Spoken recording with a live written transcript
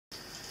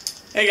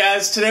Hey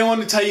guys, today I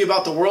wanted to tell you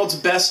about the world's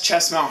best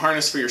chest mount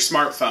harness for your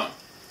smartphone.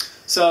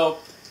 So,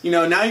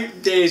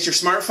 nowadays your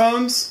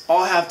smartphones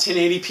all have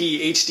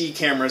 1080p HD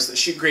cameras that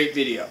shoot great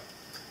video.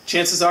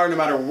 Chances are, no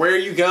matter where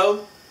you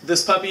go,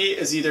 this puppy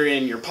is either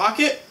in your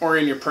pocket or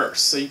in your purse.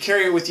 So you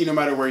carry it with you no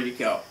matter where you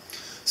go.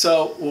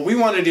 So what we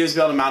want to do is be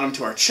able to mount them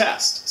to our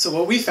chest. So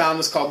what we found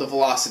was called the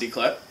Velocity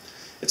Clip.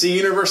 It's a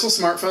universal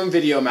smartphone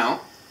video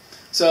mount.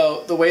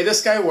 So the way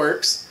this guy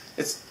works,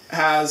 it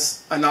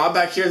has a knob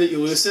back here that you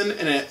loosen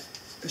and it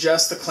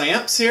adjusts the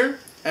clamps here.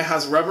 It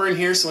has rubber in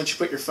here, so once you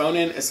put your phone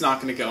in, it's not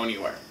going to go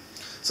anywhere.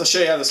 So I'll show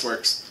you how this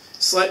works.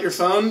 Slide your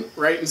phone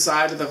right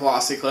inside of the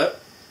Velocity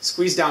Clip,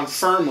 squeeze down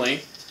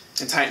firmly,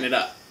 and tighten it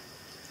up.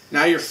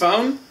 Now your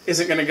phone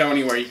isn't going to go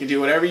anywhere. You can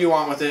do whatever you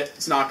want with it.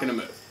 It's not going to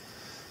move.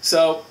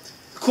 So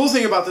the cool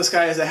thing about this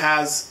guy is it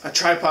has a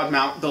tripod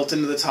mount built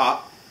into the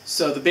top.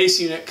 So the base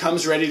unit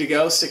comes ready to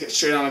go. Stick it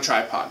straight on a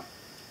tripod.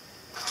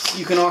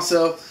 You can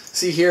also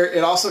see here,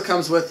 it also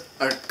comes with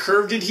a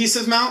curved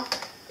adhesive mount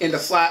and a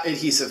flat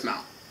adhesive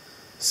mount.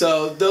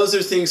 So those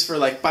are things for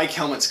like bike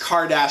helmets,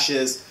 car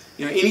dashes,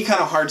 any kind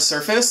of hard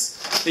surface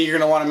that you're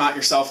going to want to mount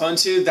your cell phone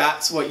to,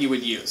 that's what you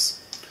would use.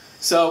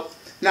 So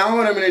now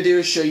what I'm going to do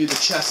is show you the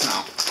chest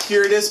mount.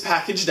 Here it is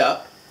packaged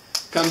up.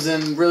 Comes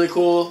in really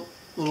cool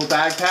little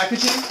bag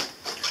packaging.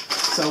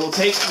 So we'll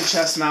take the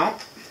chest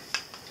mount,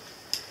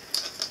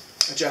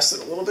 adjust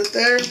it a little bit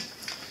there,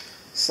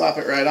 slap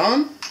it right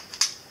on.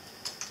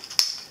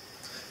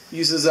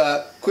 Uses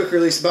a quick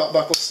release belt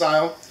buckle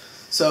style.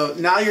 So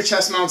now your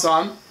chest mount's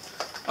on.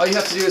 All you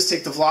have to do is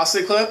take the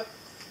Velocity Clip,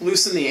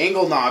 loosen the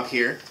angle knob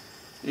here,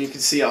 and you can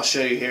see, I'll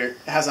show you here,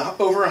 it has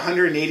over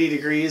 180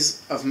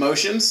 degrees of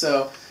motion,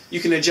 so you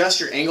can adjust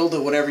your angle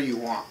to whatever you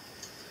want.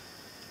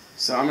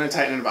 So I'm going to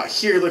tighten it about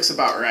here, looks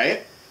about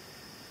right.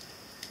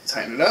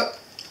 Tighten it up,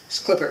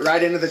 just clip it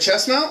right into the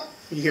chest mount.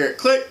 You hear it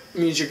click, it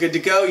means you're good to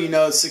go, you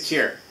know it's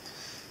secure.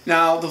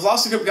 Now the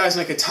Velocity Clip guys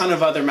make a ton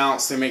of other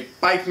mounts. They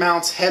make bike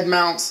mounts, head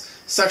mounts,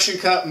 suction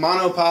cup,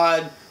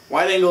 monopod,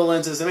 wide angle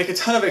lenses. They make a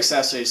ton of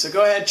accessories, so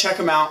go ahead, check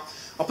them out.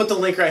 I'll put the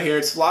link right here.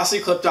 It's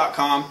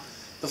velocityclip.com.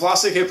 The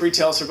Velocity Clip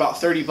retails for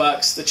about 30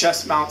 bucks. The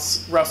chest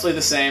mount's roughly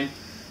the same.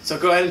 So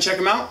go ahead and check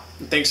them out.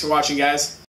 And thanks for watching, guys.